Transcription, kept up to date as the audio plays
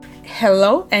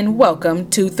Hello and welcome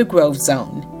to the Grove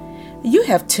Zone. You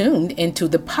have tuned into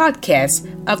the podcast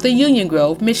of the Union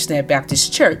Grove Missionary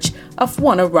Baptist Church of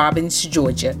Warner Robins,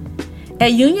 Georgia.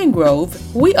 At Union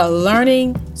Grove, we are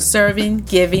learning, serving,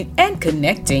 giving, and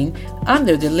connecting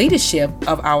under the leadership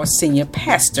of our senior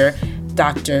pastor,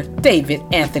 Dr. David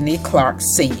Anthony Clark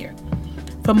Sr.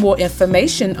 For more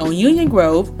information on Union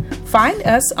Grove, find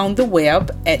us on the web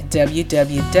at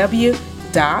www.thegrovewr.org.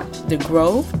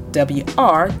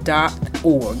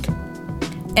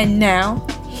 And now,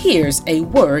 here's a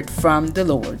word from the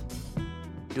Lord.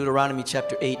 Deuteronomy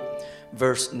chapter 8,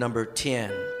 verse number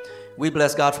 10. We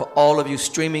bless God for all of you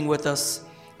streaming with us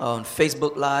on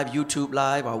Facebook Live, YouTube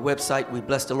Live, our website. We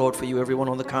bless the Lord for you, everyone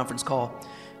on the conference call.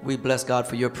 We bless God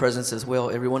for your presence as well.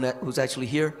 Everyone who's actually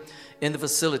here in the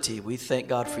facility, we thank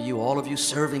God for you, all of you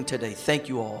serving today. Thank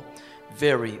you all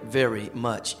very, very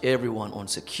much. Everyone on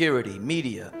security,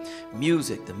 media,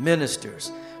 music, the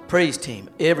ministers, praise team,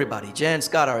 everybody. Jan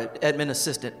Scott, our admin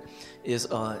assistant, is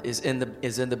in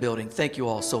the building. Thank you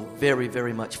all so very,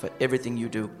 very much for everything you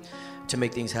do to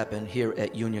make things happen here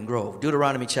at Union Grove.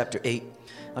 Deuteronomy chapter 8.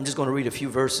 I'm just going to read a few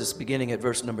verses beginning at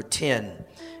verse number 10.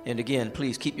 And again,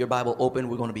 please keep your Bible open.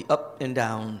 We're going to be up and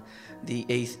down the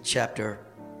 8th chapter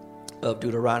of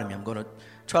Deuteronomy. I'm going to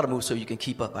try to move so you can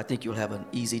keep up. I think you'll have an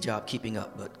easy job keeping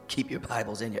up, but keep your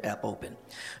Bibles and your app open.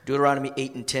 Deuteronomy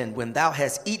 8 and 10. When thou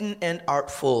hast eaten and art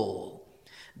full,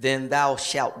 then thou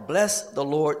shalt bless the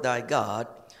Lord thy God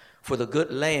for the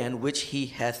good land which he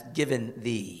hath given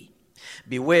thee.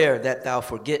 Beware that thou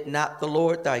forget not the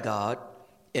Lord thy God,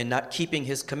 in not keeping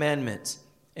his commandments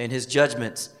and his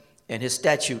judgments and his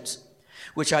statutes,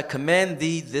 which I command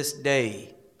thee this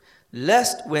day,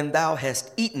 lest when thou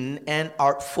hast eaten and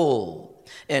art full,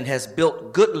 and hast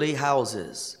built goodly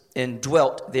houses, and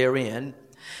dwelt therein,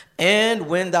 and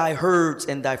when thy herds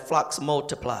and thy flocks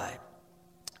multiply,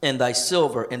 and thy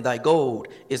silver and thy gold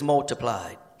is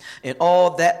multiplied, and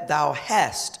all that thou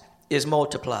hast is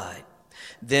multiplied,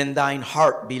 then thine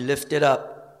heart be lifted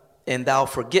up, and thou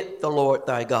forget the Lord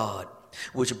thy God,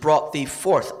 which brought thee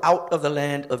forth out of the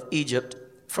land of Egypt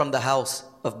from the house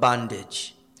of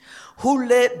bondage, who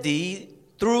led thee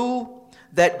through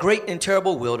that great and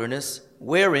terrible wilderness,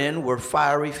 wherein were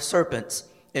fiery serpents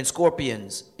and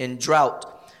scorpions, in drought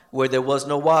where there was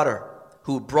no water,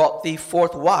 who brought thee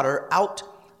forth water out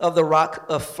of the rock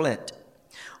of flint,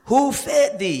 who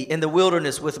fed thee in the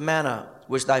wilderness with manna,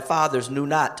 which thy fathers knew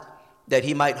not, that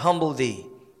he might humble thee,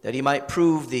 that he might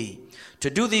prove thee, to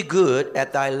do thee good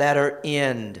at thy latter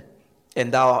end.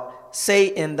 And thou say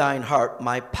in thine heart,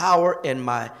 my power and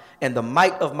the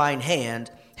might of mine hand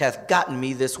hath gotten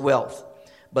me this wealth.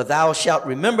 But thou shalt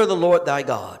remember the Lord thy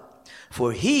God,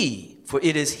 for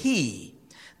it is he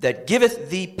that giveth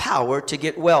thee power to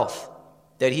get wealth,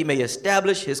 that he may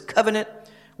establish his covenant,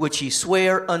 which he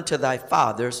sware unto thy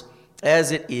fathers,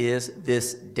 as it is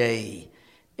this day.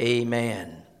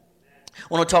 Amen. I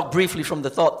want to talk briefly from the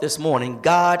thought this morning.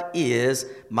 God is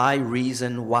my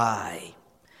reason why.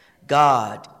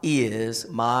 God is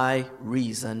my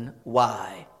reason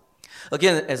why.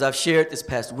 Again, as I've shared this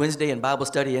past Wednesday in Bible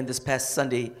study and this past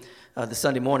Sunday, the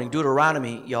Sunday morning,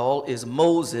 Deuteronomy, y'all, is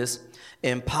Moses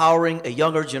empowering a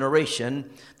younger generation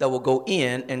that will go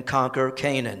in and conquer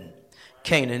Canaan.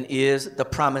 Canaan is the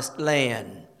promised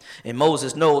land. And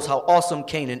Moses knows how awesome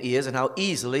Canaan is and how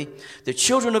easily the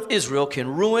children of Israel can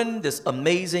ruin this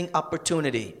amazing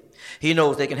opportunity. He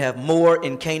knows they can have more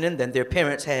in Canaan than their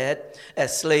parents had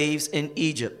as slaves in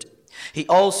Egypt. He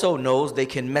also knows they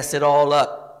can mess it all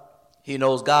up. He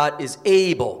knows God is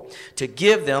able to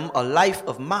give them a life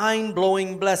of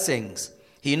mind-blowing blessings.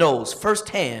 He knows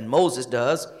firsthand, Moses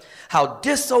does, how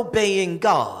disobeying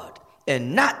God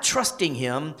and not trusting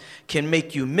him can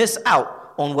make you miss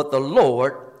out on what the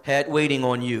Lord had waiting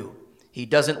on you. He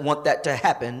doesn't want that to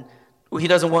happen. He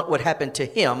doesn't want what happened to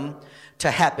him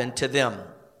to happen to them.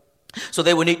 So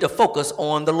they will need to focus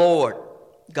on the Lord.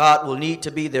 God will need to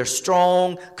be their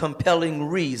strong, compelling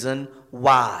reason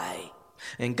why.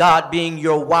 And God being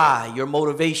your why, your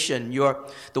motivation, the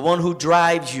one who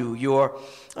drives you,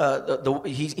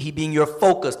 he being your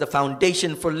focus, the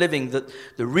foundation for living,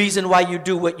 the reason why you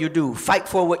do what you do, fight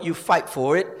for what you fight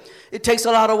for. It takes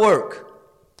a lot of work.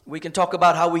 We can talk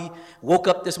about how we woke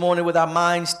up this morning with our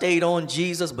mind stayed on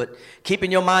Jesus, but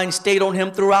keeping your mind stayed on him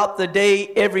throughout the day,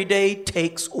 every day,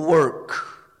 takes work.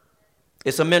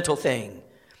 It's a mental thing.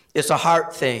 It's a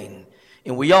heart thing.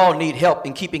 And we all need help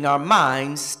in keeping our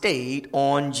minds stayed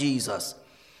on Jesus.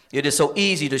 It is so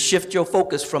easy to shift your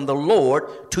focus from the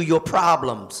Lord to your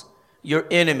problems, your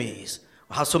enemies,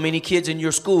 how so many kids in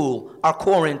your school are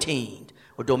quarantined,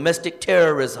 or domestic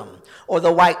terrorism, or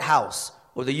the White House,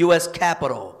 or the U.S.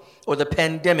 Capitol, or the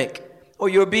pandemic or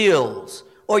your bills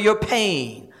or your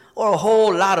pain or a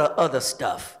whole lot of other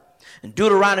stuff. And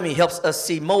Deuteronomy helps us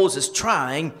see Moses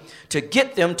trying to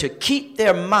get them to keep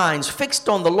their minds fixed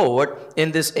on the Lord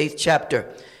in this 8th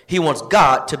chapter. He wants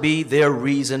God to be their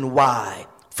reason why.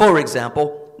 For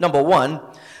example, number 1,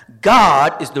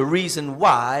 God is the reason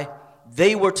why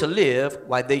they were to live,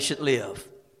 why they should live.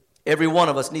 Every one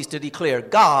of us needs to declare,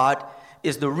 God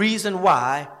is the reason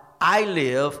why I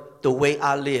live the way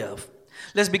I live.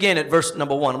 Let's begin at verse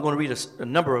number 1. I'm going to read a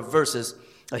number of verses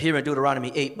here in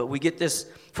Deuteronomy 8, but we get this,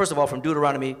 first of all, from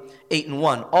Deuteronomy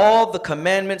 8:1. All the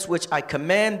commandments which I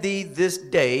command thee this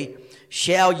day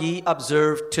shall ye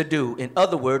observe to do. In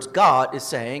other words, God is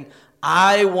saying,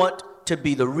 I want to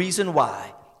be the reason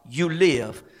why you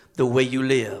live the way you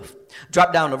live.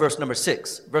 Drop down to verse number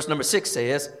 6. Verse number 6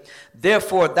 says,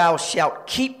 therefore thou shalt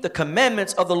keep the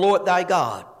commandments of the Lord thy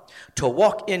God, to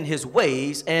walk in his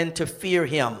ways and to fear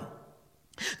him.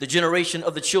 The generation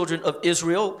of the children of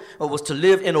Israel was to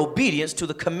live in obedience to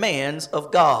the commands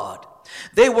of God.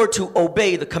 They were to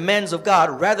obey the commands of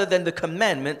God rather than the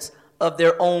commandments of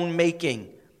their own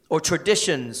making or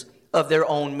traditions of their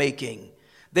own making.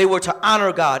 They were to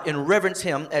honor God and reverence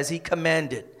him as he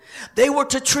commanded. They were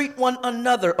to treat one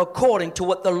another according to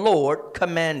what the Lord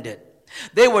commanded.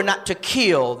 They were not to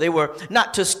kill. They were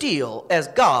not to steal as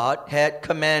God had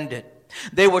commanded.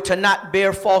 They were to not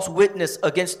bear false witness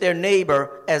against their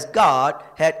neighbor as God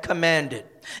had commanded.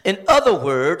 In other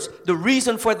words, the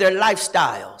reason for their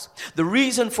lifestyles, the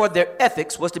reason for their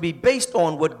ethics was to be based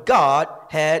on what God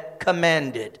had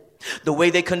commanded. The way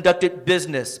they conducted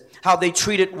business, how they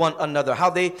treated one another, how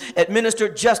they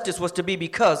administered justice was to be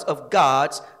because of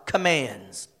God's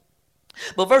commands.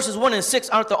 But verses 1 and 6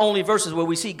 aren't the only verses where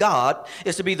we see God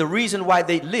is to be the reason why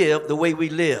they live the way we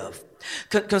live.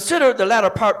 Consider the latter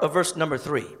part of verse number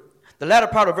 3. The latter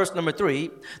part of verse number 3,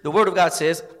 the word of God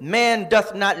says, man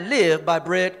doth not live by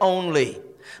bread only,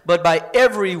 but by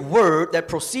every word that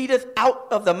proceedeth out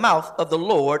of the mouth of the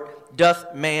Lord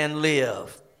doth man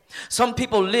live. Some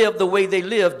people live the way they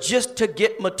live just to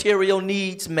get material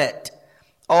needs met.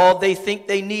 All they think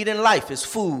they need in life is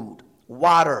food,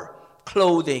 water,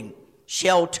 clothing,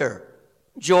 shelter,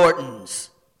 Jordans,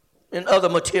 and other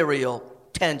material,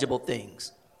 tangible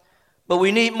things. But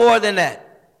we need more than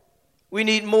that. We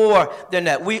need more than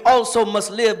that. We also must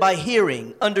live by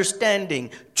hearing,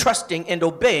 understanding, trusting, and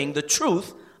obeying the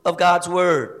truth of God's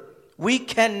word. We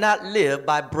cannot live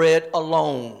by bread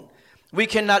alone. We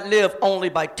cannot live only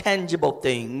by tangible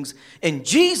things. And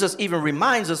Jesus even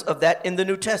reminds us of that in the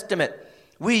New Testament.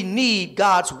 We need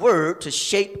God's word to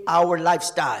shape our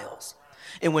lifestyles.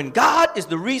 And when God is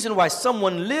the reason why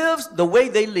someone lives the way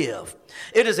they live,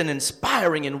 it is an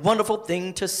inspiring and wonderful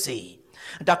thing to see.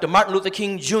 Dr. Martin Luther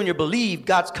King Jr. believed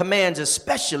God's commands,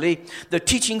 especially the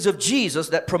teachings of Jesus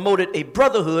that promoted a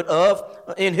brotherhood of,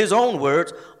 in his own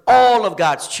words, all of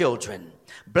God's children,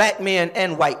 black men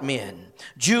and white men,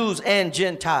 Jews and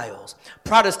Gentiles,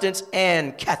 Protestants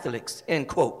and Catholics, end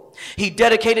quote. He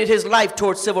dedicated his life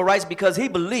towards civil rights because he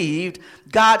believed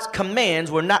God's commands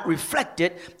were not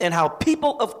reflected in how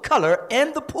people of color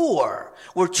and the poor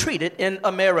were treated in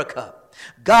America.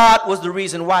 God was the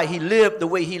reason why he lived the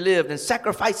way he lived and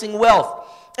sacrificing wealth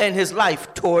and his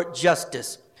life toward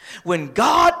justice. When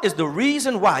God is the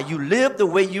reason why you live the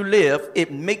way you live,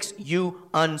 it makes you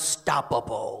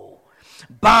unstoppable.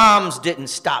 Bombs didn't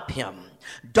stop him.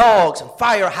 Dogs and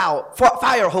fire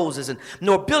hoses and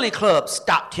nor billy clubs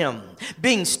stopped him.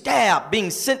 Being stabbed,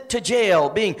 being sent to jail,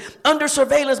 being under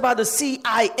surveillance by the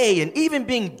CIA, and even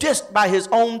being dissed by his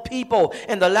own people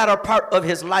in the latter part of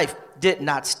his life did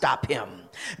not stop him.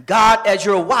 God as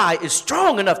your why is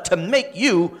strong enough to make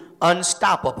you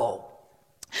unstoppable.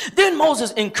 Then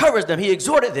Moses encouraged them. He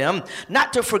exhorted them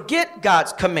not to forget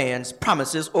God's commands,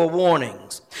 promises, or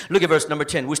warnings. Look at verse number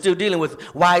 10. We're still dealing with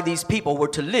why these people were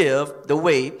to live the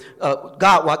way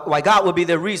why God would be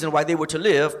their reason why they were to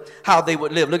live, how they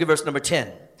would live. Look at verse number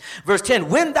 10. Verse 10,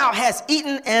 when thou hast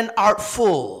eaten and art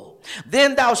full,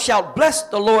 then thou shalt bless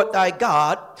the Lord thy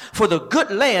God for the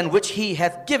good land which he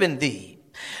hath given thee.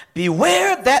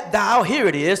 Beware that thou, here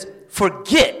it is,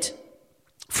 forget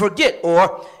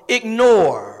or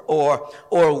ignore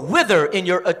or wither in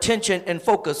your attention and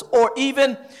focus, or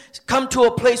even come to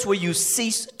a place where you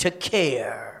cease to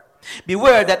care.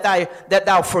 Beware that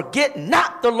thou forget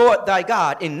not the Lord thy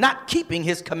God in not keeping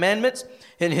his commandments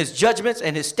and his judgments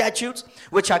and his statutes,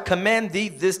 which I command thee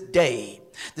this day.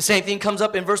 The same thing comes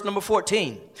up in verse number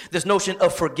 14, this notion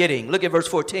of forgetting. Look at verse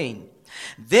 14.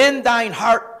 Then thine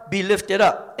heart be lifted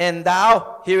up, and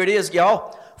thou, here it is,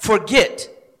 y'all, forget,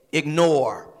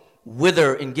 ignore,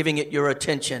 wither in giving it your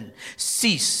attention.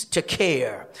 Cease to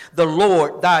care the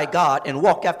Lord thy God and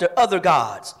walk after other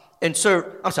gods and serve,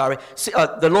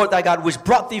 the Lord thy God, which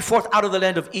brought thee forth out of the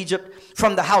land of Egypt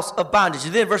from the house of bondage.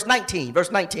 And then verse 19,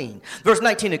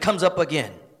 it comes up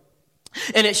again.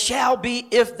 And it shall be,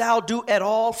 if thou do at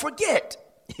all forget,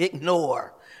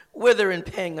 ignore, wither in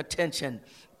paying attention,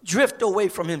 drift away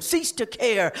from him, cease to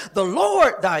care the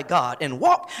Lord thy God, and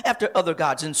walk after other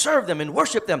gods, and serve them and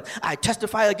worship them, I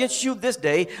testify against you this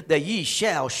day that ye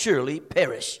shall surely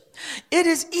perish. It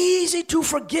is easy to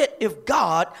forget if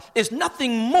God is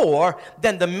nothing more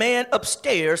than the man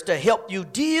upstairs to help you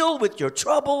deal with your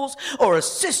troubles or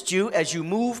assist you as you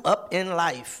move up in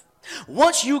life.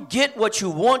 Once you get what you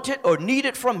wanted or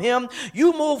needed from him,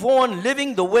 you move on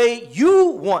living the way you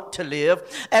want to live,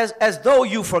 as though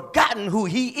you've forgotten who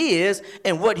he is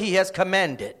and what he has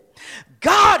commanded.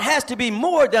 God has to be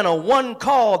more than a one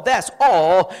call, that's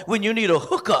all, when you need a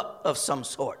hookup of some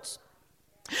sorts.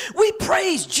 We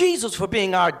praise Jesus for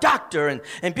being our doctor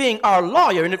and being our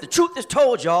lawyer. And if the truth is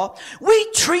told, y'all,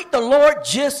 we treat the Lord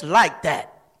just like that.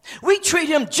 We treat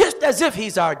him just as if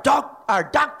he's our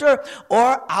doctor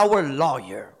or our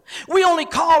lawyer. We only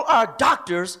call our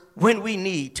doctors when we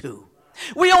need to.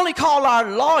 We only call our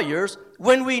lawyers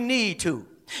when we need to.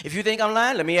 If you think I'm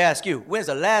lying, let me ask you, when's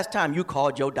the last time you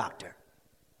called your doctor?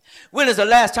 When is the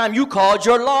last time you called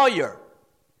your lawyer?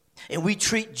 And we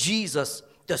treat Jesus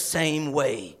the same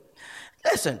way.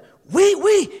 Listen,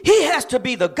 he has to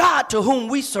be the God to whom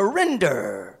we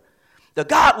surrender, the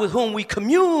God with whom we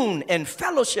commune and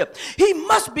fellowship. He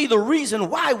must be the reason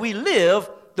why we live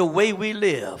the way we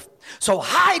live. So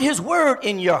hide his word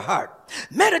in your heart.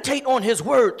 Meditate on his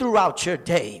word throughout your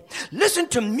day. Listen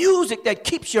to music that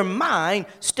keeps your mind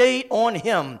stayed on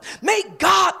him. Make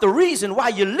God the reason why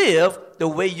you live the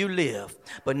way you live.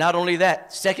 But not only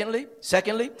that, secondly,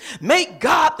 make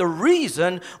God the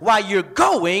reason why you're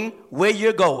going where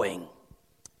you're going.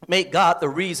 Make God the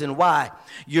reason why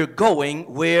you're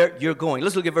going where you're going.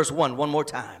 Let's look at verse 1 one more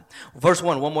time. Verse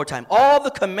 1 one more time. All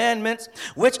the commandments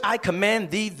which I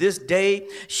command thee this day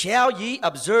shall ye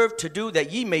observe to do,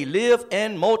 that ye may live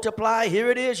and multiply. Here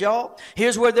it is, y'all.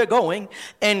 Here's where they're going.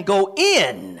 And go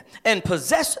in and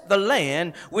possess the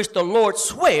land which the Lord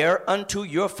sware unto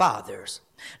your fathers.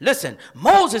 Listen,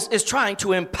 Moses is trying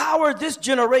to empower this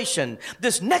generation,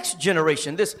 this next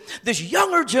generation, this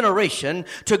younger generation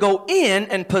to go in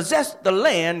and possess the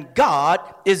land God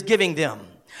is giving them.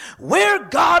 Where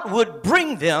God would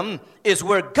bring them is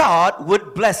where God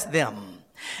would bless them.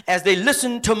 As they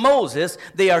listen to Moses,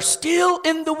 they are still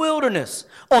in the wilderness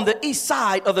on the east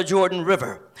side of the Jordan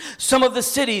River. Some of the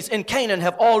cities in Canaan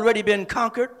have already been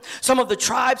conquered. Some of the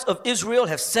tribes of Israel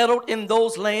have settled in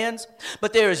those lands,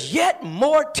 but there is yet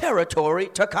more territory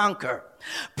to conquer.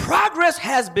 Progress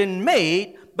has been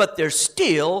made, but they're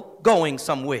still going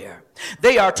somewhere.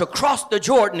 They are to cross the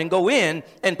Jordan and go in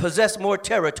and possess more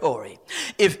territory.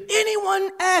 If anyone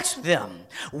asked them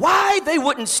why they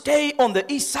wouldn't stay on the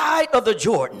east side of the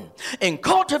Jordan and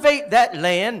cultivate that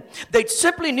land, they'd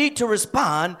simply need to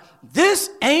respond,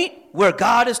 this ain't where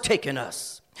God has taken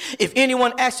us. If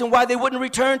anyone asked them why they wouldn't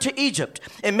return to Egypt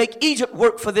and make Egypt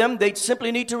work for them, they'd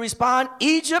simply need to respond,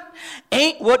 Egypt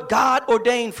ain't what God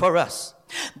ordained for us.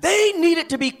 They needed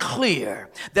to be clear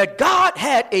that God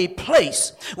had a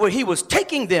place where he was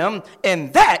taking them,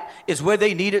 and that is where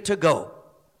they needed to go.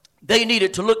 They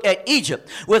needed to look at Egypt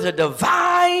with a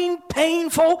divine,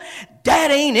 painful, that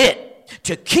ain't it,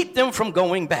 to keep them from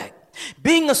going back.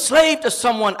 Being a slave to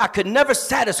someone I could never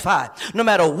satisfy, no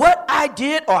matter what I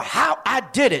did or how I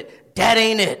did it, that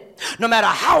ain't it. No matter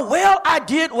how well I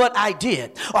did what I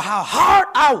did or how hard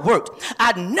I worked,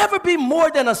 I'd never be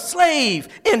more than a slave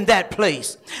in that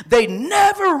place. They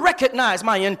never recognized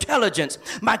my intelligence,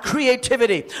 my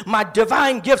creativity, my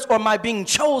divine gifts, or my being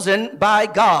chosen by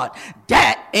God.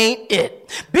 That ain't it.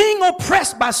 Being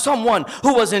oppressed by someone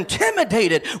who was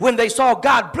intimidated when they saw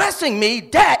God blessing me,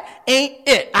 that ain't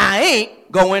it. I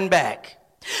ain't going back.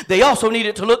 They also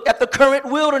needed to look at the current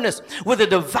wilderness with a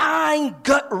divine,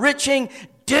 gut-wrenching,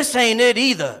 this ain't it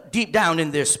either, deep down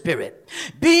in their spirit.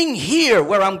 Being here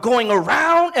where I'm going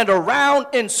around and around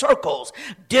in circles,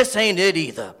 this ain't it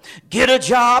either. Get a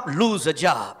job, lose a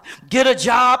job. Get a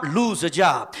job, lose a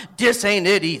job. This ain't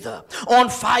it either. On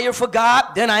fire for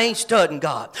God, then I ain't studying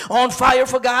God. On fire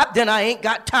for God, then I ain't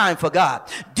got time for God.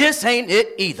 This ain't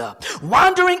it either.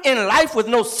 Wandering in life with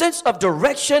no sense of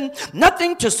direction,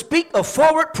 nothing to speak of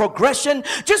forward progression,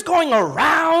 just going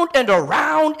around and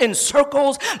around in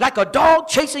circles like a dog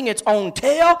chasing its own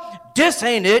tail. This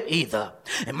ain't it either. America.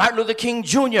 And Martin Luther King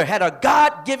Jr. had a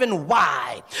God-given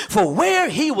why for where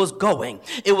he was going.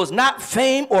 It was not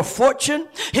fame or fortune.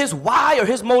 His why or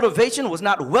his motivation was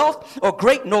not wealth or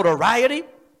great notoriety.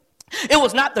 It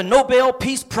was not the Nobel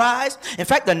Peace Prize. In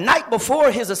fact, the night before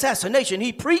his assassination,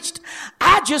 he preached,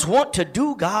 I just want to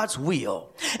do God's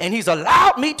will. And he's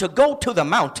allowed me to go to the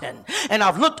mountain. And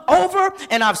I've looked over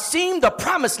and I've seen the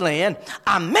promised land.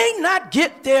 I may not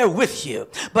get there with you,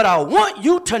 but I want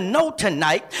you to know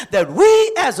tonight that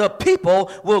we as a people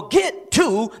will get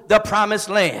to the promised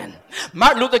land.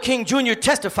 Martin Luther King Jr.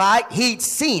 testified he'd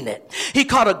seen it. He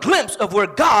caught a glimpse of where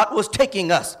God was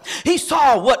taking us. He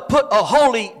saw what put a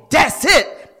holy "that's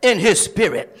it" in his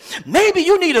spirit. Maybe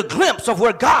you need a glimpse of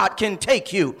where God can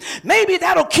take you. Maybe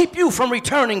that'll keep you from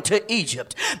returning to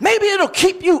Egypt. Maybe it'll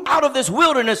keep you out of this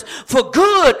wilderness for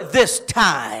good this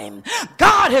time.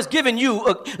 God has given you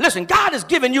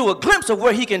a glimpse of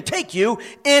where he can take you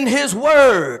in his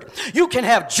word. You can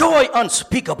have joy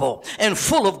unspeakable and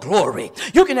full of glory.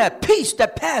 You can have peace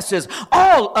that passes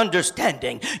all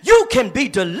understanding. You can be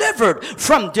delivered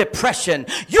from depression.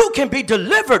 You can be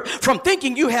delivered from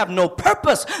thinking you have no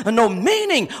purpose, no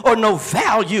meaning, or no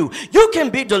value. You can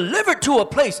be delivered to a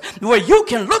place where you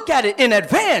can look at it in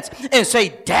advance and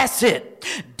say, that's it.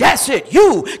 That's it.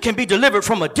 You can be delivered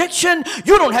from addiction.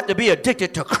 You don't have to be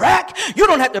addicted to crack. You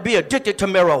don't have to be addicted to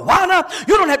marijuana.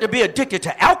 You don't have to be addicted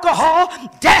to alcohol.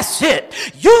 That's it.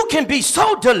 You can be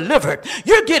so delivered.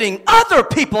 You're getting other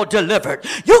people delivered.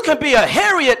 You can be a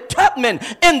Harriet Tubman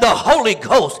in the Holy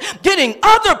Ghost, getting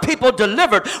other people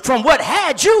delivered from what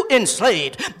had you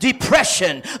enslaved: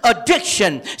 depression,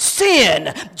 addiction,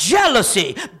 sin,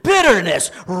 jealousy, bitterness,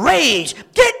 rage.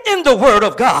 Get in the Word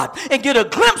of God and get a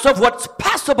glimpse of what's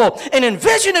possible and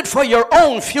envision it for your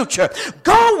own future.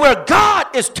 Go where God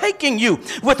is taking you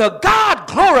with a God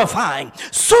glorifying,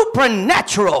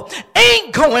 supernatural,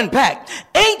 ain't going back,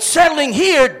 ain't settling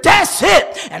here. That's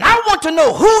it. And I want to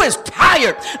know who is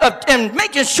tired of and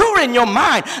making sure in your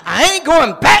mind, I ain't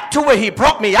going back to where he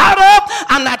brought me out of.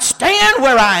 I'm not staying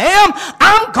where I am.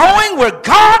 I'm going where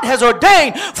God has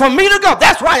ordained for me to go.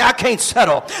 That's why I can't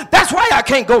settle. That's why I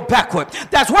can't go backward.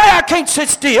 That's why I can't sit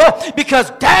still,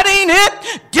 because that ain't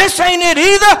it. This ain't it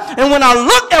either. And when I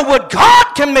look at what God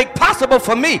can make possible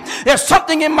for me, there's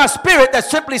something in my spirit that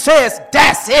simply says,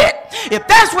 that's it. If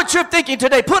that's what you're thinking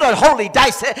today, put a holy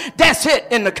that's it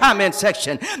in the comment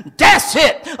section. That's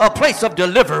it. A place of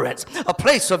deliverance, a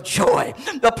place of joy,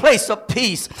 a place of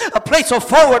peace, a place of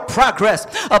forward progress,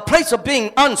 a place of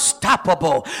being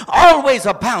unstoppable, always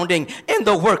abounding in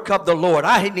the work of the Lord.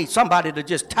 I need somebody to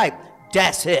just type,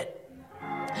 that's it.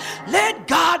 Let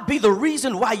God be the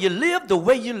reason why you live the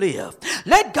way you live.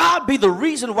 Let God be the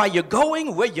reason why you're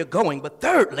going where you're going. But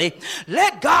thirdly,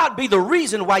 let God be the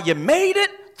reason why you made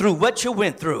it through what you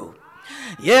went through.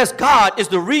 Yes, God is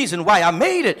the reason why I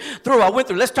made it through. I went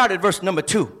through. Let's start at verse number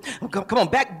 2. Come on,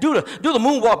 back. Do the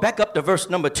moonwalk back up to verse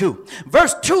number 2.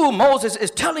 Verse 2, Moses is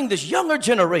telling this younger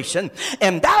generation,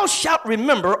 and thou shalt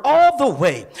remember all the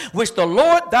way which the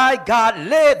Lord thy God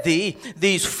led thee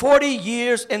these 40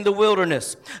 years in the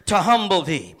wilderness, to humble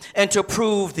thee and to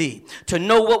prove thee, to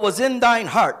know what was in thine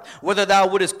heart, whether thou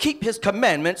wouldest keep his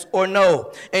commandments or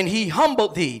no. And he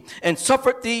humbled thee and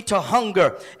suffered thee to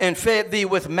hunger and fed thee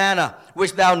with manna,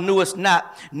 which thou knewest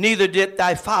not, neither did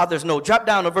thy fathers know. Drop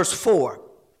down to verse 4.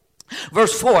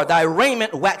 Verse 4, thy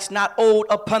raiment waxed not old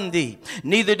upon thee,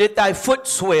 neither did thy foot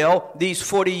swell these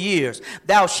 40 years.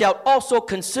 Thou shalt also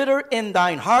consider in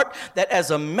thine heart that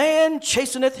as a man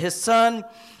chasteneth his son,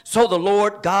 so the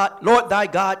Lord thy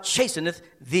God chasteneth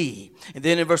thee. And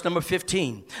then in verse number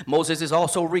 15, Moses is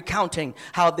also recounting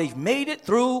how they've made it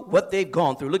through what they've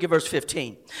gone through. Look at verse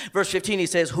 15. Verse 15, he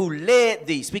says, who led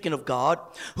thee, speaking of God,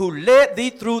 who led thee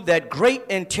through that great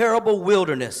and terrible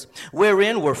wilderness,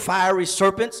 wherein were fiery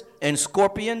serpents and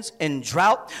scorpions and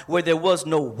drought, where there was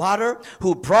no water,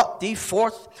 who brought thee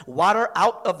forth water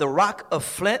out of the rock of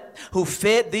flint, who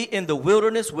fed thee in the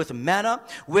wilderness with manna,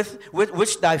 with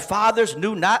which thy fathers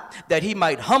knew not, that he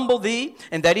might humble thee,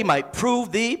 and that he might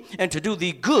prove thee, and to do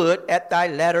thee good at thy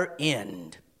latter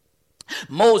end.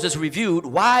 Moses reviewed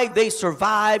why they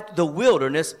survived the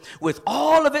wilderness with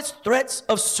all of its threats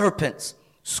of serpents,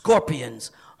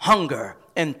 scorpions, hunger,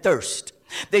 and thirst.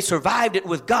 They survived it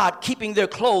with God keeping their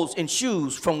clothes and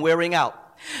shoes from wearing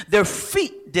out. Their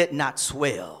feet did not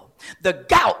swell. The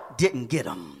gout didn't get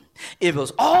them. It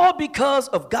was all because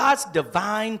of God's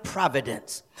divine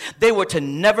providence. They were to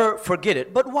never forget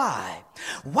it. But why?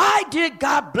 Why did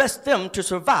God bless them to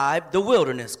survive the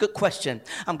wilderness? Good question.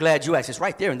 I'm glad you asked. It's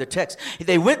right there in the text.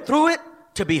 They went through it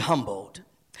to be humbled.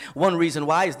 One reason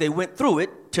why is they went through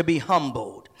it to be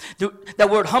humbled.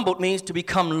 That word humbled means to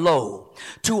become low,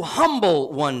 to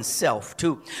humble oneself,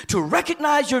 to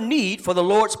recognize your need for the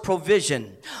Lord's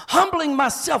provision. Humbling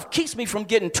myself keeps me from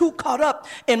getting too caught up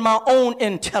in my own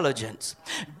intelligence.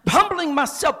 Humbling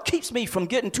myself keeps me from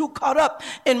getting too caught up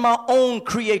in my own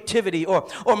creativity or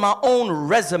my own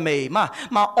resume, my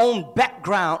own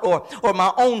background or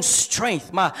my own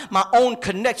strength, my own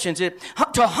connections.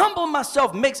 To humble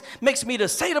myself makes me to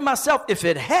say to myself, if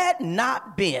it had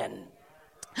not been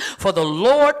for the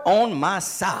Lord on my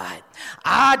side,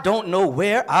 I don't know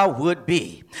where I would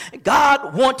be.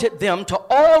 God wanted them to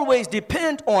always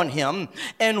depend on him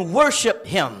and worship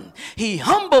him. He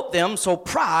humbled them so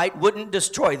pride wouldn't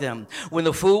destroy them. When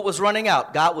the food was running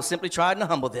out, God was simply trying to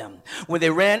humble them. When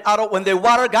their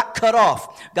water got cut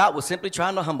off, God was simply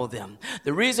trying to humble them.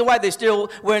 The reason why they're still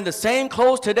wearing the same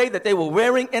clothes today that they were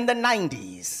wearing in the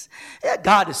 90s,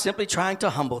 God is simply trying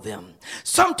to humble them.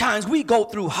 Sometimes we go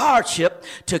through hardship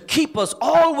to keep us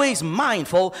always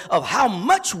mindful of how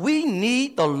much we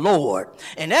need the Lord.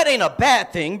 And that ain't a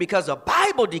bad thing, because the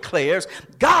Bible declares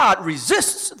God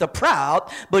resists the proud,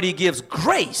 but he gives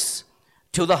grace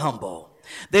to the humble.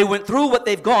 They went through what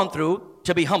they've gone through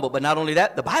to be humble. But not only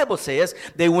that, the Bible says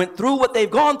they went through what they've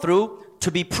gone through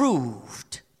to be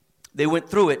proved. They went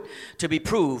through it to be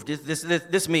proved.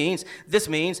 This means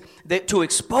that to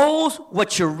expose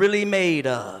what you're really made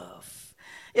of.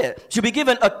 Yeah, to be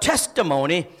given a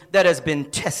testimony that has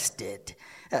been tested.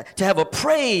 To have a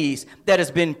praise that has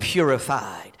been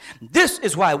purified. This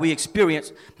is why we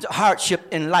experience hardship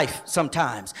in life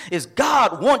sometimes. Is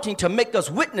God wanting to make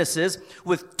us witnesses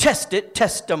with tested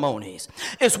testimonies.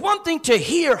 It's one thing to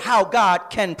hear how God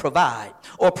can provide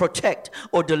or protect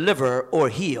or deliver or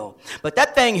heal. But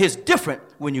that thing is different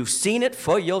when you've seen it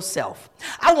for yourself.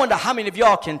 I wonder how many of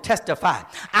y'all can testify.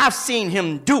 I've seen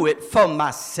him do it for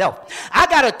myself. I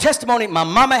got a testimony. My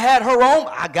mama had her own.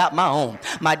 I got my own.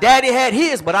 My daddy had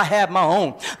his, but I have my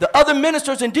own. The other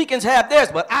ministers and deacons have theirs,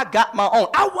 but I got my own.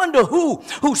 I wonder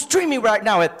who's streaming right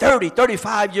now at 30,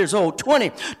 35 years old,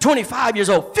 20, 25 years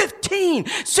old, 15,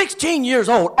 16 years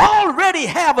old, already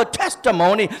have a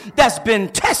testimony that's been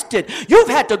tested. You've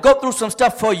had to go through some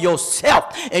stuff for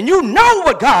yourself, and you know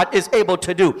what God is able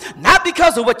to do. Not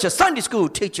because of what your Sunday school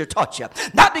teacher taught you,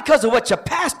 not because of what your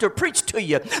pastor preached to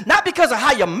you, not because of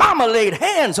how your mama laid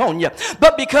hands on you,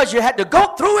 but because you had to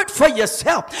go through it for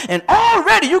yourself. And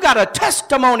already you got a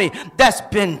testimony that's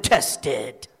been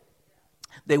tested.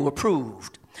 They were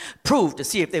proved to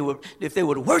see if they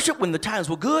would worship when the times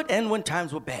were good and when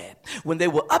times were bad, when they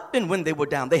were up and when they were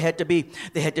down. They had to be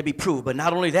proved. But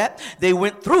not only that, they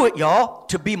went through it, y'all,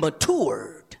 to be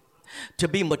matured. To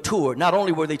be mature. Not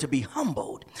only were they to be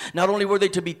humbled, not only were they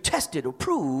to be tested or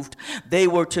proved, they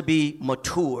were to be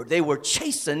matured. They were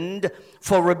chastened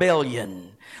for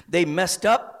rebellion. They messed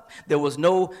up. There was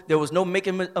no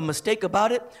making a mistake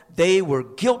about it. They were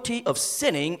guilty of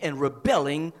sinning and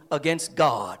rebelling against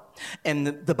God.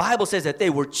 And the Bible says that they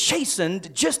were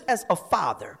chastened just as a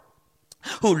father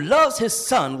who loves his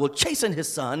son will chasten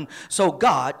his son, so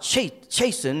God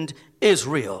chastened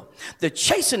Israel. The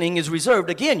chastening is reserved,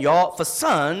 again, y'all, for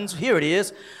sons, here it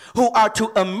is, who are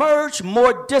to emerge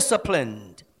more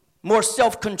disciplined, more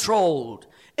self-controlled,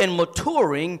 and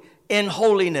maturing in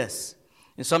holiness.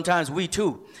 And sometimes we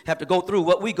too have to go through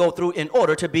what we go through in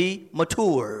order to be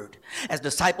matured. As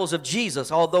disciples of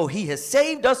Jesus, although he has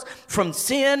saved us from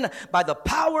sin by the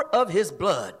power of his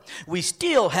blood, we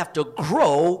still have to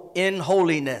grow in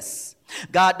holiness.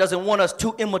 God doesn't want us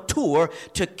too immature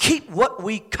to keep what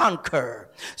we conquer.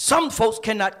 Some folks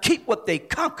cannot keep what they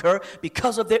conquer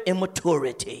because of their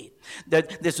immaturity.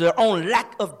 There's their own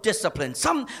lack of discipline.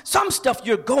 Some stuff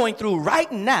you're going through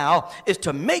right now is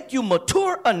to make you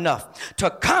mature enough to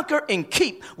conquer and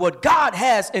keep what God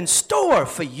has in store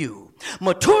for you.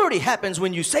 Maturity happens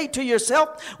when you say to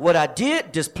yourself, what I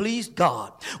did displeased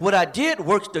God. What I did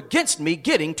worked against me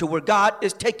getting to where God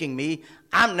is taking me.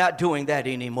 I'm not doing that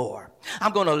anymore.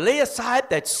 I'm going to lay aside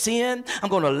that sin. I'm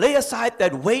going to lay aside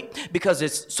that weight because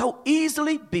it's so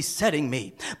easily besetting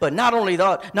me. But not only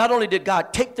did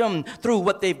God take them through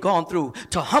what they've gone through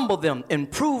to humble them,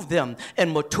 improve them,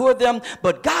 and mature them,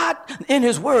 but God in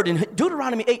his word in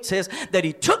Deuteronomy 8 says that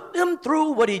he took them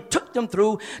through what he took them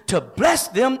through to bless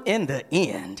them in the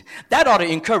end. That ought to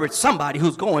encourage somebody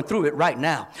who's going through it right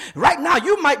now. Right now,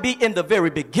 you might be in the very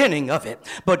beginning of it,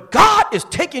 but God is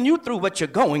taking you through what you're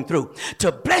going through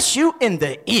to bless you in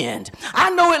the end.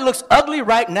 I know it looks ugly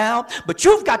right now, but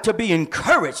you've got to be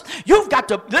encouraged. You've got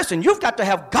to listen. You've got to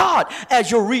have God as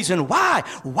your reason why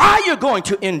you're going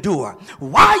to endure,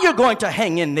 why you're going to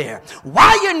hang in there,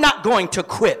 why you're not going to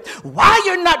quit, why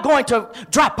you're not going to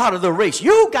drop out of the race.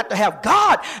 You've got to have have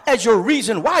God as your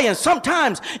reason why. And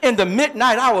sometimes in the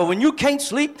midnight hour when you can't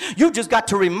sleep, you just got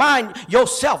to remind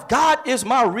yourself, God is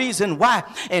my reason why.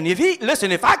 And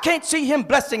if I can't see him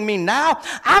blessing me now,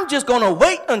 I'm just going to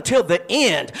wait until the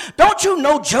end. Don't you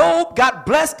know Job got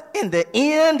blessed in the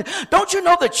end? Don't you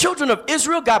know the children of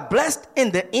Israel got blessed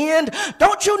in the end?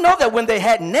 Don't you know that when they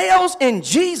had nails in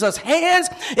Jesus' hands,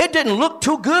 it didn't look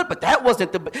too good, but that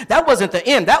wasn't the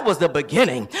end. That was the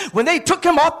beginning. When they took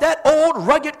him off that old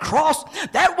rugged cross,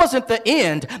 that wasn't the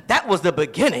end. That was the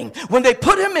beginning. When they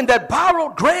put him in that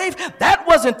borrowed grave, that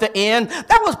wasn't the end.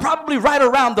 That was probably right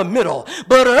around the middle.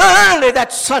 But early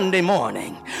that Sunday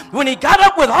morning, when he got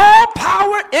up with all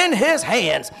power in his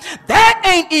hands, that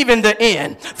ain't even the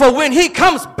end. For when he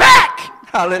comes back,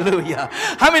 hallelujah.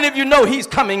 How many of you know he's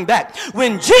coming back?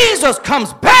 When Jesus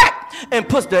comes back and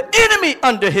puts the enemy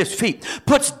under his feet,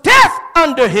 puts death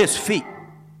under his feet,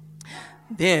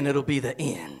 then it'll be the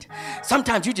end.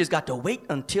 Sometimes you just got to wait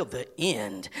until the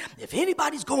end. If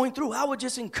anybody's going through, I would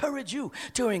just encourage you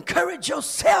to encourage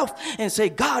yourself and say,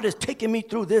 God is taking me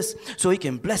through this so he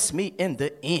can bless me in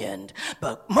the end.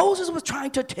 But Moses was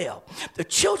trying to tell the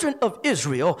children of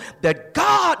Israel that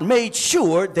God made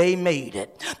sure they made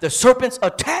it. The serpents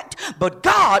attacked, but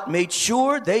God made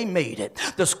sure they made it.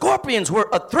 The scorpions were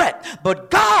a threat, but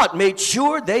God made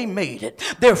sure they made it.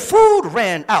 Their food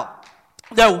ran out.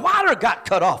 Their water got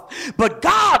cut off, but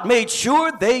God made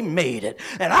sure they made it.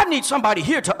 And I need somebody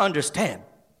here to understand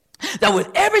that with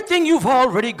everything you've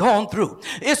already gone through,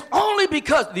 it's only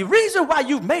because the reason why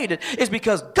you've made it is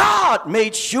because God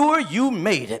made sure you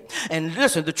made it. And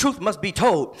listen, the truth must be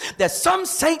told that some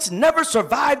saints never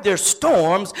survive their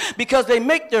storms because they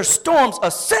make their storms a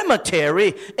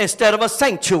cemetery instead of a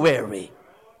sanctuary.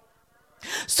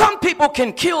 Some people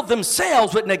can kill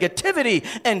themselves with negativity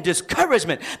and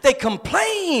discouragement. They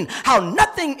complain how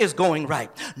nothing is going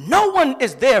right. No one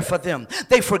is there for them.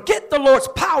 They forget the Lord's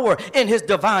power in his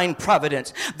divine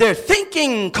providence. Their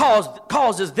thinking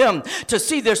causes them to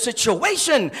see their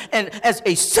situation as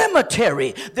a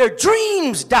cemetery. Their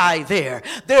dreams die there.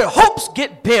 Their hopes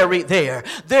get buried there.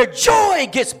 Their joy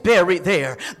gets buried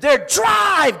there. Their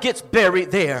drive gets buried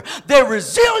there. Their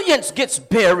resilience gets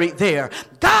buried there.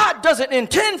 God doesn't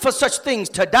intend for such things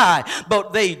to die,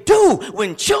 but they do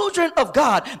when children of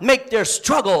God make their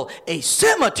struggle a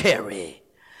cemetery.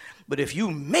 But if you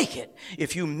make it,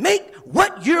 if you make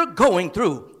what you're going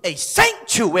through a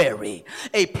sanctuary,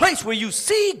 a place where you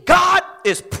see God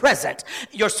is present,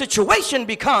 your situation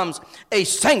becomes a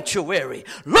sanctuary.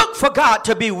 Look for God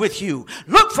to be with you.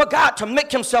 Look for God to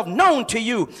make himself known to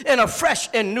you in a fresh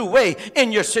and new way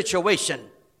in your situation.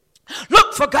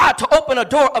 Look for God to open a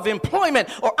door of employment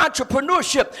or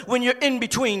entrepreneurship when you're in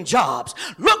between jobs.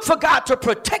 Look for God to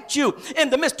protect you in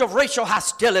the midst of racial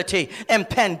hostility and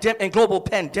global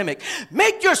pandemic.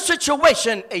 Make your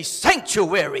situation a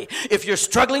sanctuary. If you're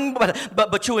struggling,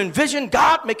 but you envision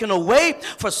God making a way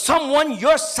for someone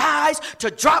your size to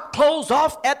drop clothes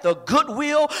off at the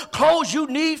Goodwill, clothes you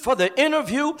need for the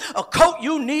interview, a coat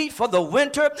you need for the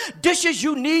winter, dishes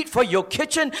you need for your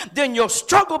kitchen, then your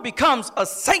struggle becomes a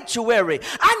sanctuary.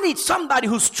 I need somebody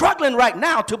who's struggling right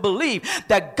now to believe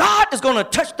that God is going to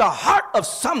touch the heart of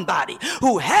somebody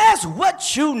who has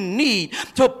what you need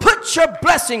to put your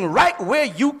blessing right where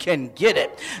you can get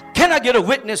it. Can I get a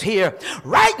witness here?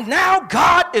 Right now,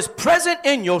 God is present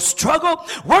in your struggle,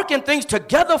 working things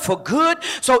together for good.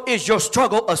 So is your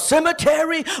struggle a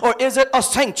cemetery or is it a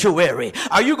sanctuary?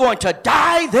 Are you going to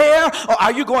die there or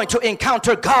are you going to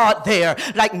encounter God there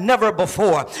like never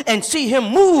before and see him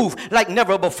move like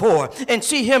never before? And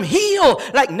see him heal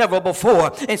like never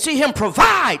before, and see him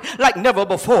provide like never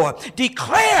before.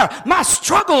 Declare, my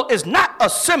struggle is not a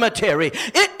cemetery,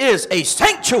 it is a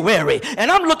sanctuary, and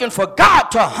I'm looking for God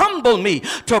to humble me,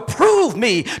 to prove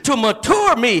me, to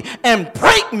mature me, and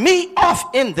break me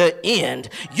off in the end.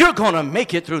 You're gonna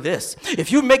make it through this.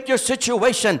 If you make your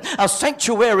situation a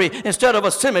sanctuary instead of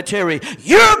a cemetery,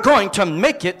 you're going to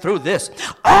make it through this.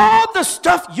 All the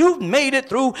stuff you've made it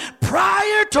through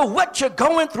prior to what you're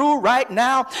going through right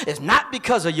now is not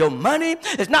because of your money.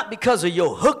 It's not because of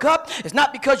your hookup. It's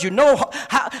not because you know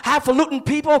highfalutin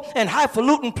people and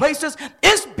highfalutin places.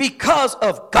 It's because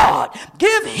of God.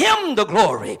 Give him the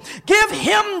glory. Give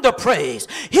him the praise.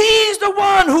 He's the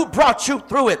one who brought you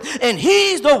through it, and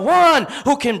he's the one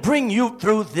who can bring you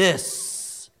through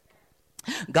this.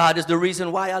 God is the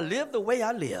reason why I live the way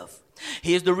I live.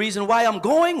 He is the reason why I'm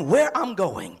going where I'm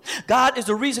going. God is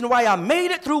the reason why I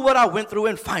made it through what I went through,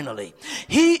 and finally,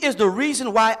 he is the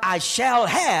reason why I shall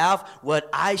have what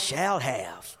I shall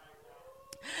have.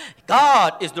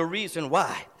 God is the reason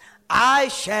why I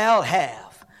shall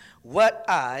have what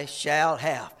I shall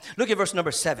have. Look at verse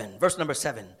number 7. Verse number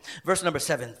 7. Verse number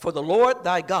 7. For the Lord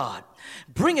thy God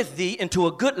bringeth thee into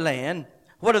a good land.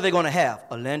 What are they going to have?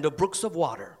 A land of brooks of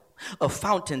water, of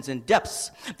fountains and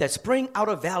depths that spring out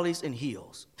of valleys and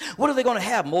hills. What are they going to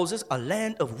have, Moses? A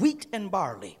land of wheat and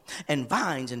barley, and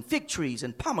vines and fig trees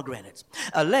and pomegranates.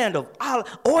 A land of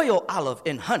oil, olive,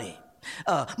 and honey.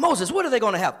 Moses, what are they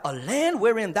going to have? A land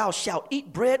wherein thou shalt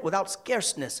eat bread without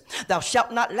scarceness. Thou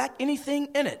shalt not lack anything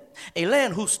in it. A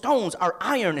land whose stones are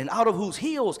iron, and out of whose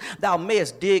hills thou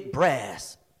mayest dig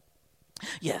brass.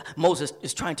 Yeah, Moses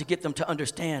is trying to get them to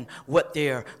understand what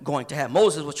they're going to have.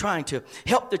 Moses was trying to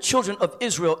help the children of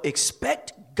Israel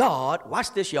expect God,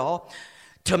 watch this, y'all,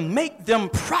 to make them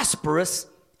prosperous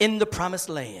in the promised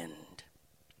land.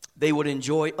 They would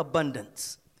enjoy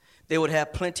abundance. They would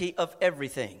have plenty of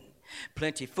everything.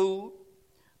 Plenty food,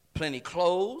 plenty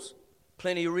clothes,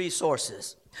 plenty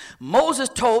resources. Moses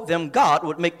told them God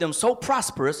would make them so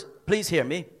prosperous, please hear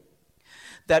me,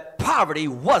 that poverty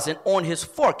wasn't on his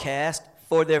forecast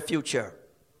for their future.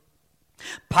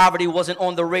 Poverty wasn't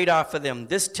on the radar for them.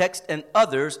 This text and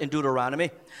others in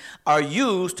Deuteronomy are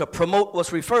used to promote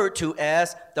what's referred to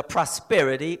as the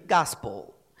prosperity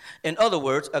gospel. In other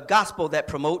words, a gospel that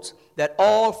promotes that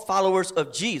all followers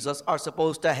of Jesus are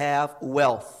supposed to have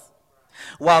wealth.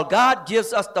 While God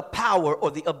gives us the power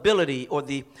or the ability or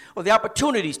the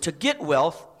opportunities to get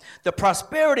wealth, the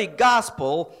prosperity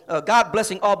gospel, God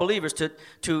blessing all believers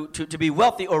to be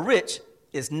wealthy or rich,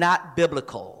 is not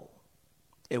biblical.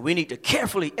 And we need to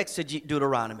carefully exegete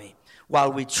Deuteronomy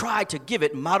while we try to give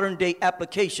it modern day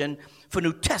application for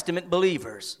New Testament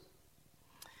believers.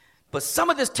 But some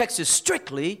of this text is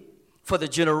strictly for the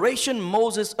generation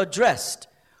Moses addressed,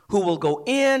 who will go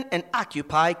in and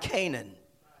occupy Canaan.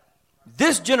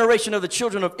 This generation of the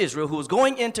children of Israel who was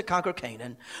going in to conquer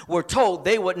Canaan were told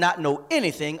they would not know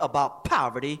anything about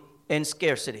poverty and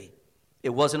scarcity.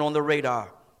 It wasn't on the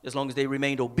radar as long as they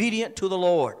remained obedient to the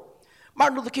Lord.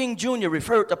 Martin Luther King Jr.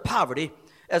 referred to poverty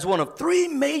as one of three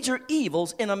major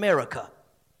evils in America,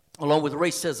 along with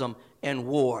racism and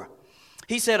war.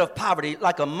 He said of poverty,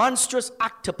 like a monstrous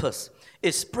octopus,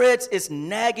 it spreads its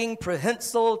nagging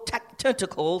prehensile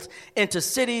tentacles into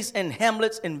cities and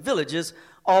hamlets and villages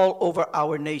all over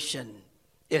our nation.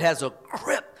 It has a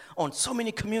grip on so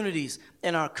many communities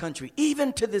in our country.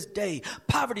 Even to this day,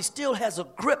 poverty still has a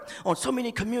grip on so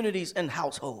many communities and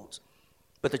households.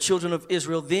 But the children of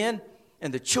Israel then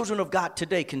and the children of God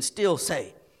today can still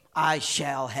say, I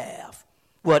shall have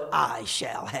what I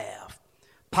shall have.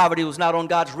 Poverty was not on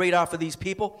God's radar for these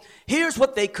people. Here's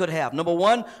what they could have. Number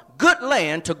one, good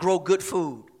land to grow good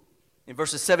food. In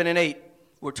verses 7 and 8,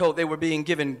 we're told they were being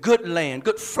given good land,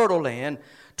 good fertile land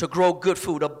to grow good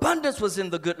food. Abundance was in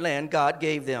the good land God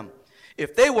gave them.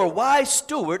 If they were wise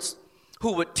stewards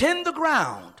who would tend the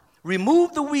ground,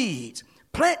 remove the weeds,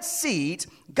 plant seeds,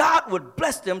 God would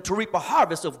bless them to reap a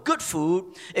harvest of good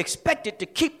food, expected to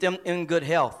keep them in good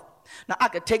health. Now, I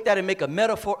could take that and make a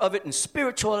metaphor of it and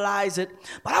spiritualize it,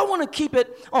 but I want to keep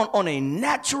it on a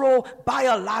natural,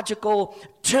 biological,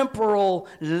 temporal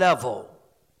level.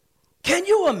 Can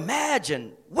you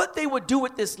imagine what they would do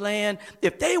with this land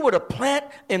if they were to plant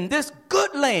in this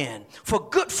good land for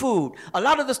good food, a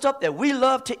lot of the stuff that we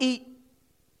love to eat?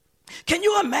 Can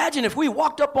you imagine if we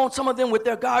walked up on some of them with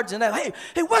their gardens and hey,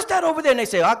 what's that over there? And they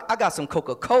say, I got some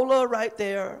Coca-Cola right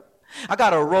there. I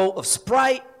got a row of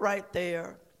Sprite right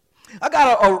there. I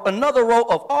got another row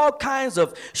of all kinds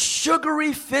of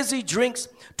sugary, fizzy drinks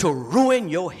to ruin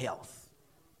your health.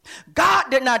 God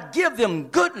did not give them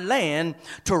good land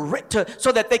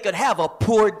so that they could have a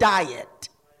poor diet.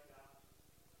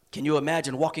 Can you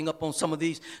imagine walking up on some of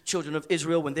these children of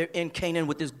Israel when they're in Canaan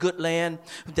with this good land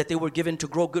that they were given to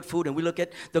grow good food, and we look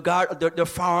at their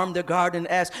farm, their garden,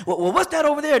 and ask, well, what's that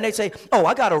over there? And they say, oh,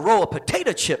 I got a row of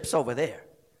potato chips over there.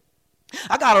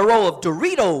 I got a row of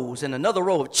Doritos and another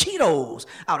row of Cheetos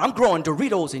out. I'm growing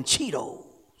Doritos and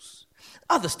Cheetos.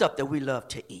 Other stuff that we love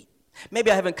to eat.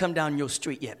 Maybe I haven't come down your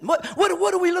street yet. What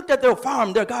do we looked at their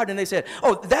farm, their garden, and they said,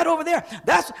 oh, that over there,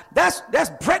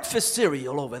 that's breakfast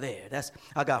cereal over there.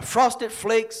 I got Frosted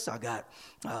Flakes. I got,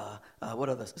 what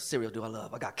other cereal do I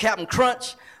love? I got Captain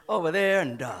Crunch over there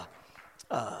and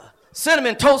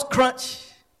Cinnamon Toast Crunch.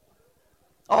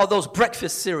 All those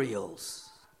breakfast cereals.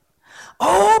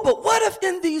 Oh, but what if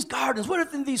in these gardens, what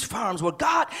if in these farms where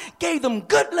God gave them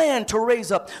good land to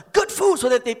raise up good food so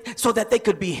that they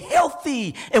could be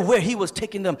healthy and where he was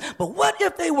taking them? But what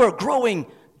if they were growing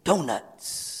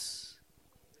donuts,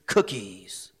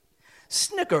 cookies,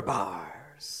 Snicker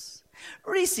bars,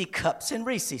 Reese cups and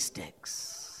Reese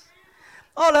sticks,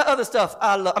 all that other stuff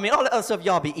all the other stuff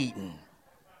y'all be eating?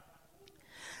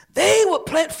 They would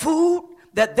plant food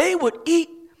that they would eat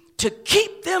to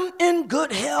keep them in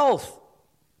good health.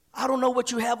 I don't know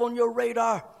what you have on your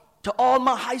radar. To all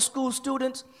my high school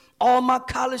students, all my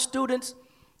college students,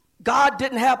 God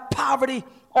didn't have poverty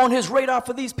on his radar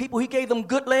for these people. He gave them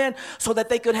good land so that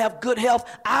they could have good health.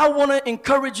 I want to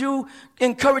encourage you,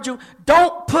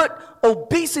 don't put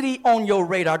obesity on your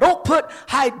radar. Don't put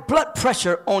high blood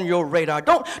pressure on your radar.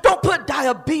 Don't put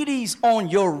diabetes on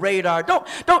your radar.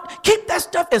 Don't keep that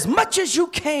stuff as much as you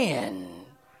can.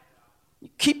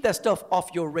 Keep that stuff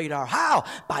off your radar. How?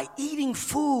 By eating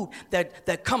food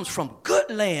that comes from good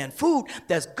land, food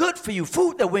that's good for you,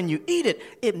 food that when you eat it,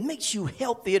 it makes you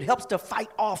healthy. It helps to fight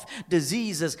off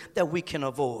diseases that we can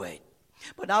avoid.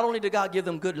 But not only did God give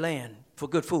them good land for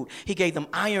good food, he gave them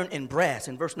iron and brass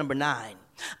in verse number 9.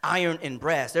 Iron and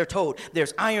brass. They're told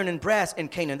there's iron and brass in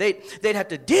Canaan. They'd have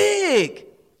to dig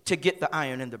to get the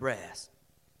iron and the brass.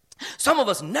 Some of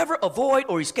us never avoid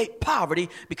or escape poverty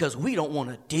because we don't want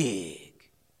to dig.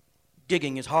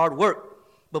 Digging is hard work,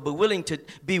 but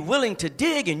be willing to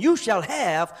dig, and you shall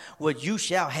have what you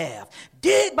shall have.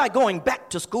 Dig by going back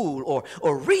to school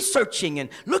or researching and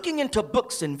looking into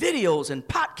books and videos and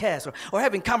podcasts or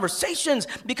having conversations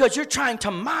because you're trying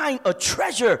to mine a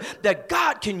treasure that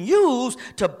God can use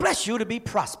to bless you to be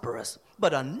prosperous.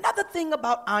 But another thing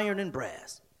about iron and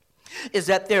brass is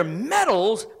that they're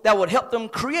metals that would help them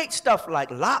create stuff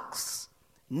like locks,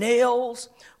 nails,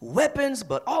 weapons,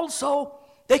 but also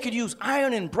they could use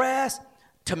iron and brass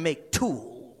to make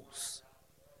tools.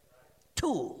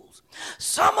 Tools.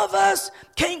 Some of us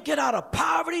can't get out of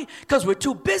poverty because we're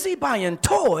too busy buying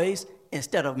toys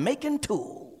instead of making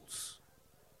tools.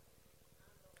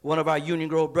 One of our Union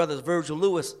Grove brothers, Virgil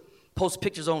Lewis, posts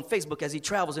pictures on Facebook as he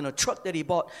travels in a truck that he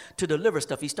bought to deliver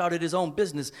stuff. He started his own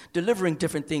business delivering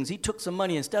different things. He took some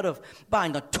money. Instead of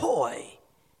buying a toy,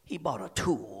 he bought a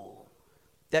tool.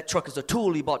 That truck is a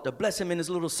tool he bought to bless him and his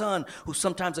little son who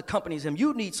sometimes accompanies him.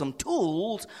 You need some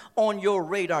tools on your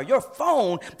radar. Your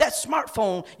phone, that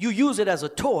smartphone, you use it as a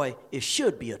toy. It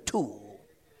should be a tool.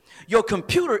 Your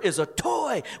computer is a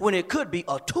toy when it could be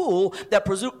a tool that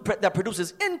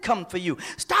produces income for you.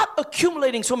 Stop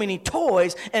accumulating so many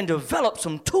toys and develop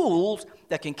some tools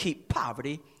that can keep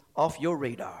poverty off your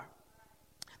radar.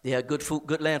 They had good food,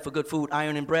 good land for good food,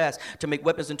 iron and brass to make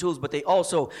weapons and tools, but they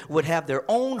also would have their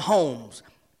own homes.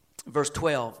 Verse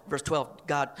 12,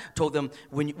 God told them,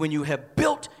 when you have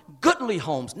built goodly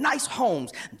homes, nice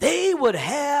homes, they would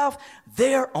have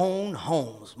their own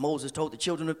homes. Moses told the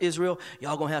children of Israel,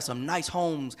 y'all gonna have some nice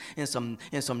homes and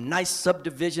some nice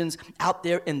subdivisions out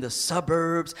there in the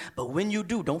suburbs. But when you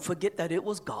do, don't forget that it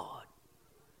was God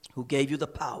who gave you the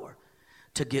power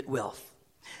to get wealth.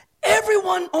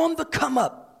 Everyone on the come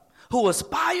up who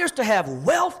aspires to have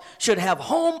wealth should have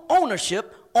home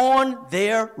ownership on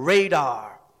their radar.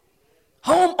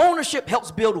 Home ownership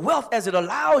helps build wealth as it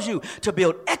allows you to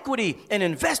build equity and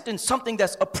invest in something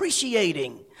that's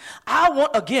appreciating. I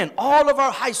want, again, all of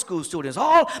our high school students,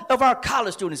 all of our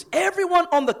college students, everyone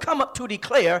on the come up to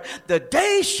declare, the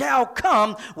day shall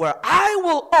come where I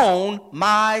will own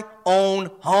my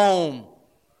own home.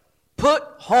 Put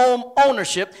home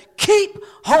ownership, keep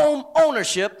home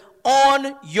ownership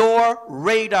on your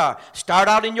radar. Start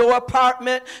out in your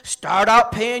apartment. Start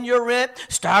out paying your rent.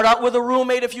 Start out with a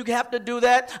roommate if you have to do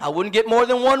that. I wouldn't get more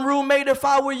than one roommate if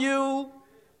I were you.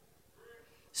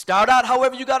 Start out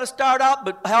however you got to start out,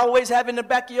 but always have in the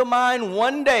back of your mind,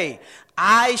 one day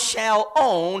I shall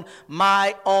own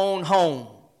my own home.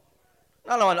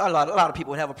 I know a lot of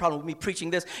people would have a problem with me preaching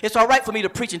this. It's all right for me to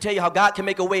preach and tell you how God can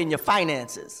make a way in your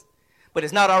finances, but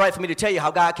it's not all right for me to tell you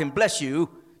how God can bless you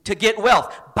to get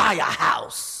wealth. Buy a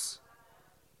house.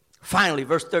 Finally,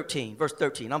 verse 13,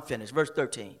 I'm finished. Verse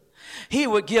 13. He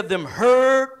would give them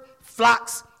herd,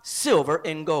 flocks, silver,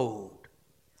 and gold.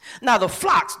 Now the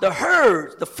flocks, the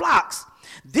herds, the flocks,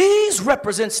 these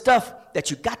represent stuff that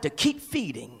you got to keep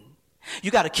feeding. You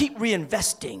got to keep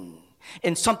reinvesting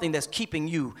in something that's keeping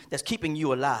you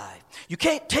alive. You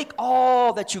can't take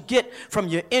all that you get from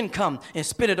your income and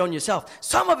spend it on yourself.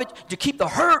 Some of it, to keep the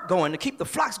herd going, to keep the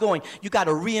flocks going, you got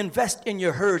to reinvest in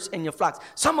your herds and your flocks.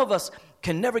 Some of us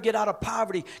can never get out of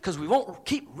poverty because we won't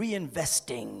keep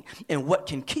reinvesting in what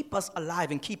can keep us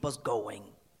alive and keep us going.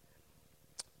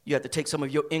 You have to take some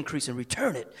of your increase and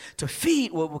return it to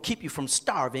feed what will keep you from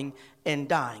starving and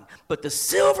dying. But the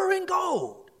silver and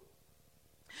gold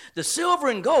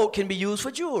can be used for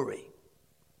jewelry.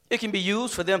 It can be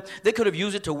used for them. They could have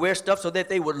used it to wear stuff so that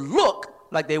they would look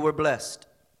like they were blessed.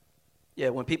 Yeah,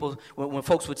 when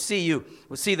folks would see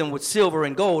them with silver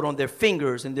and gold on their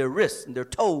fingers and their wrists and their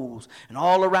toes and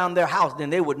all around their house, then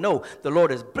they would know the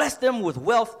Lord has blessed them with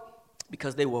wealth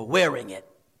because they were wearing it.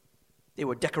 They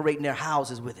were decorating their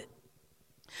houses with it.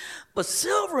 But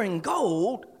silver and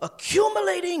gold,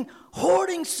 accumulating,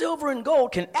 hoarding silver and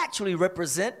gold can actually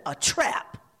represent a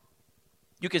trap.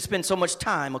 You can spend so much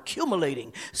time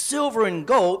accumulating silver and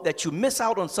gold that you miss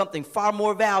out on something far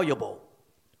more valuable: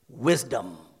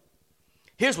 wisdom.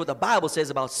 Here's what the Bible says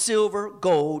about silver,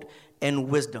 gold, and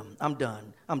wisdom. I'm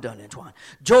done, Antoine.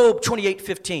 Job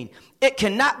 28:15. It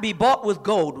cannot be bought with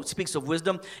gold, which speaks of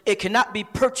wisdom. It cannot be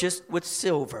purchased with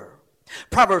silver.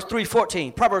 Proverbs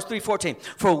 3:14.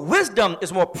 For wisdom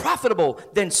is more profitable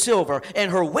than silver,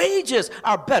 and her wages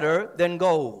are better than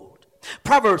gold.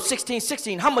 Proverbs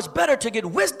 16:16. How much better to get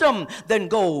wisdom than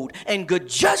gold, and good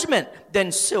judgment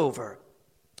than silver.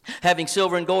 Having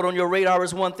silver and gold on your radar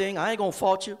is one thing. I ain't gonna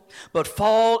fault you. But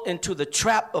fall into the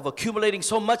trap of accumulating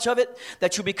so much of it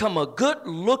that you become a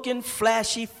good-looking,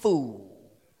 flashy fool.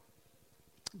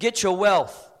 Get your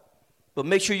wealth, but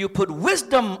make sure you put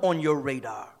wisdom on your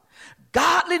radar.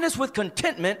 Godliness with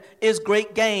contentment is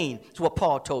great gain. That's what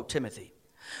Paul told Timothy.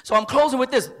 So I'm closing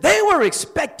with this. They were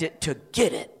expected to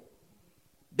get it.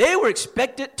 They were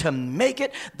expected to make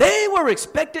it. They were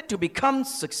expected to become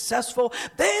successful.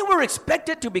 They were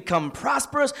expected to become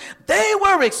prosperous. They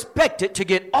were expected to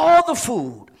get all the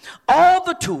food, all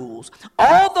the tools,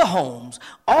 all the homes,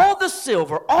 all the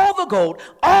silver, all the gold,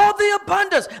 all the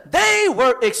abundance. They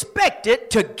were expected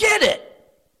to get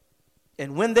it.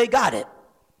 And when they got it,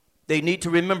 they need to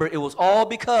remember it was all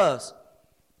because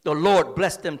the Lord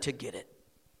blessed them to get it.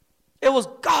 It was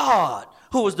God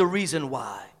who was the reason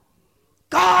why.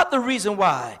 God, the reason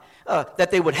why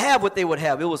that they would have what they would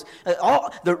have. It was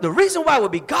the reason why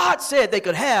would be God said they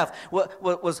could have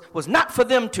was not for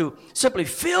them to simply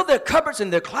fill their cupboards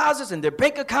and their closets and their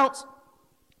bank accounts,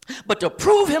 but to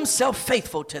prove himself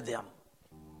faithful to them.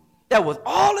 That with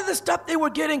all of the stuff they were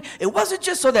getting, it wasn't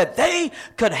just so that they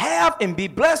could have and be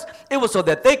blessed. It was so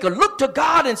that they could look to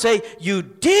God and say, you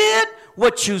did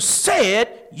what you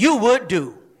said you would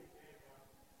do.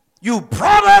 You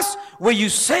brought us where you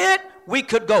said we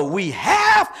could go. We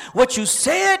have what you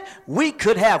said we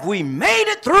could have. We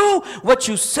made it through what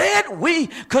you said we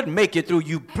could make it through.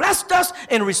 You blessed us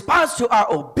in response to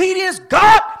our obedience.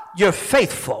 God, you're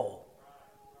faithful.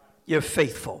 You're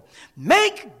faithful.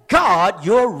 Make God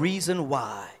your reason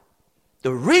why.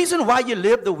 The reason why you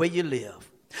live the way you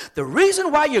live. The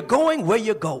reason why you're going where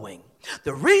you're going.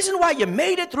 The reason why you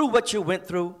made it through what you went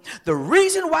through. The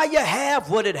reason why you have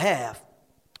what it have.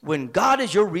 When God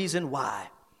is your reason why,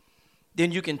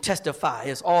 then you can testify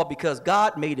it's all because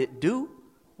God made it do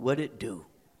what it do.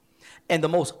 And the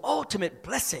most ultimate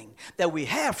blessing that we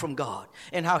have from God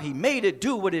and how he made it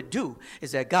do what it do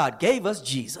is that God gave us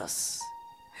Jesus.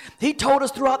 He told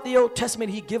us throughout the Old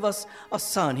Testament he'd give us a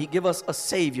son, he'd give us a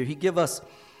savior, he'd give us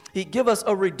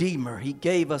a redeemer. He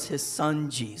gave us his son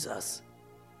Jesus.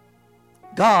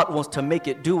 God wants to make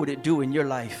it do what it do in your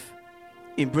life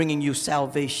in bringing you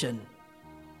salvation.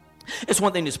 It's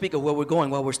one thing to speak of where we're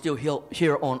going while we're still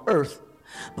here on earth,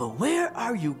 but where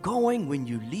are you going when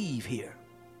you leave here?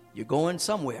 You're going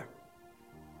somewhere.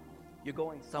 You're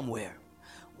going somewhere.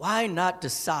 Why not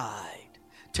decide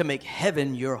to make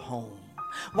heaven your home?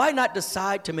 Why not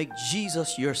decide to make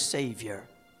Jesus your Savior?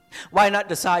 Why not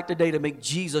decide today to make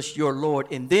Jesus your Lord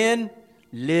and then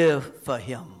live for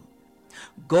him?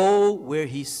 Go where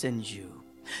he sends you.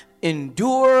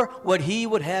 Endure what he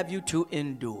would have you to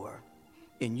endure.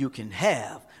 And you can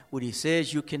have what he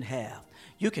says you can have.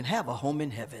 You can have a home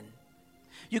in heaven.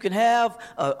 You can have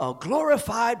a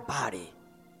glorified body.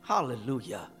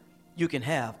 Hallelujah. You can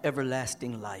have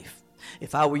everlasting life.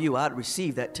 If I were you, I'd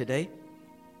receive that today.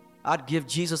 I'd give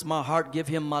Jesus my heart, give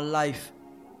him my life,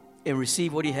 and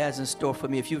receive what he has in store for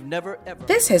me. If you've never, ever...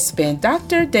 This has been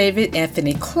Dr. David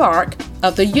Anthony Clark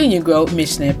of the Union Grove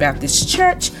Missionary Baptist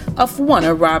Church of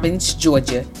Warner Robins,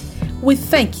 Georgia. We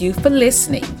thank you for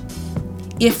listening.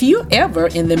 If you're ever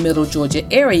in the Middle Georgia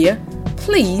area,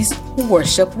 please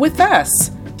worship with us.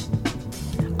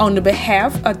 On the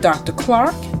behalf of Dr.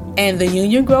 Clark and the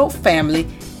Union Grove family,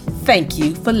 thank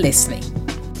you for listening.